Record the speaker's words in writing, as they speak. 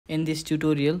In this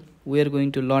tutorial, we are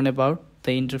going to learn about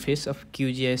the interface of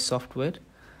QGIS software.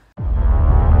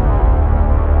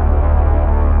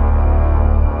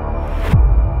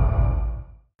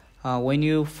 When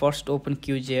you first open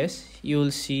QGIS, you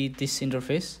will see this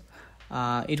interface.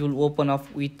 It will open up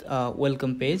with a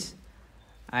welcome page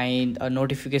and a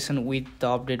notification with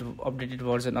the updated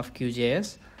version of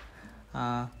QGIS.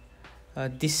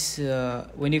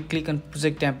 When you click on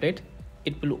project template,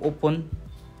 it will open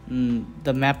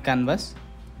the map canvas.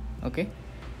 Okay,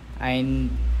 and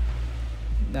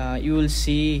you will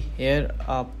see here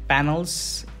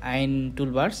panels and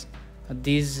toolbars.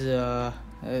 These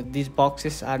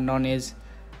boxes are known as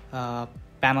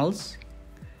panels,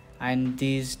 and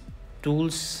these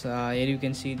tools, here you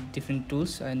can see different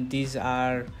tools, and these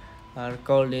are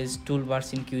called as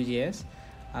toolbars in QGIS.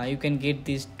 You can get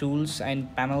these tools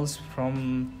and panels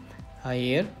from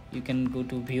here. You can go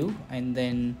to view and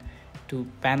then to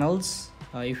panels.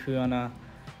 If you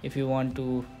want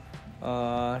to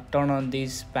turn on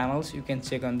these panels, you can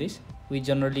check on this. We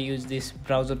generally use this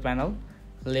browser panel,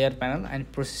 layer panel, and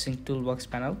processing toolbox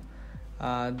panel.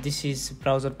 This is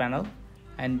browser panel,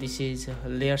 and this is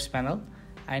layers panel,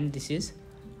 and this is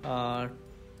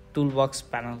toolbox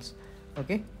panels.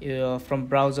 Okay, from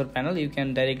browser panel you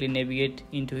can directly navigate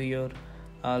into your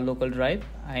local drive,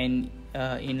 and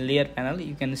in layer panel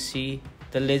you can see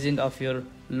the legend of your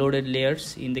loaded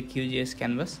layers in the QGIS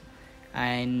canvas.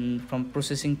 And from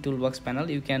processing toolbox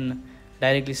panel you can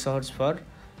directly search for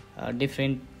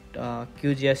different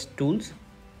QGIS tools.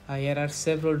 Here are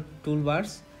several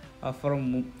toolbars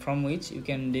from which you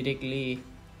can directly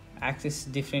access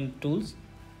different tools.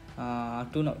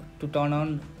 To turn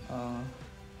on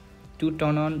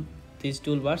these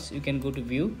toolbars, you can go to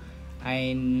view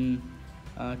and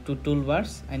to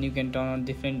toolbars, and you can turn on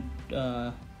different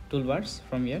toolbars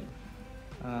from here.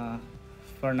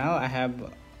 For now I have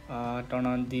turned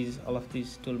on all of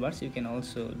these toolbars. You can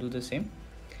also do the same.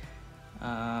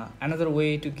 Another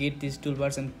way to get these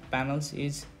toolbars and panels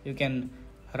is you can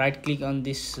right click on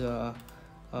this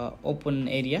open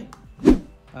area,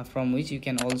 from which you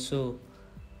can also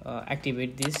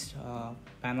activate these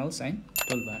panels and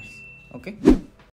toolbars. Okay.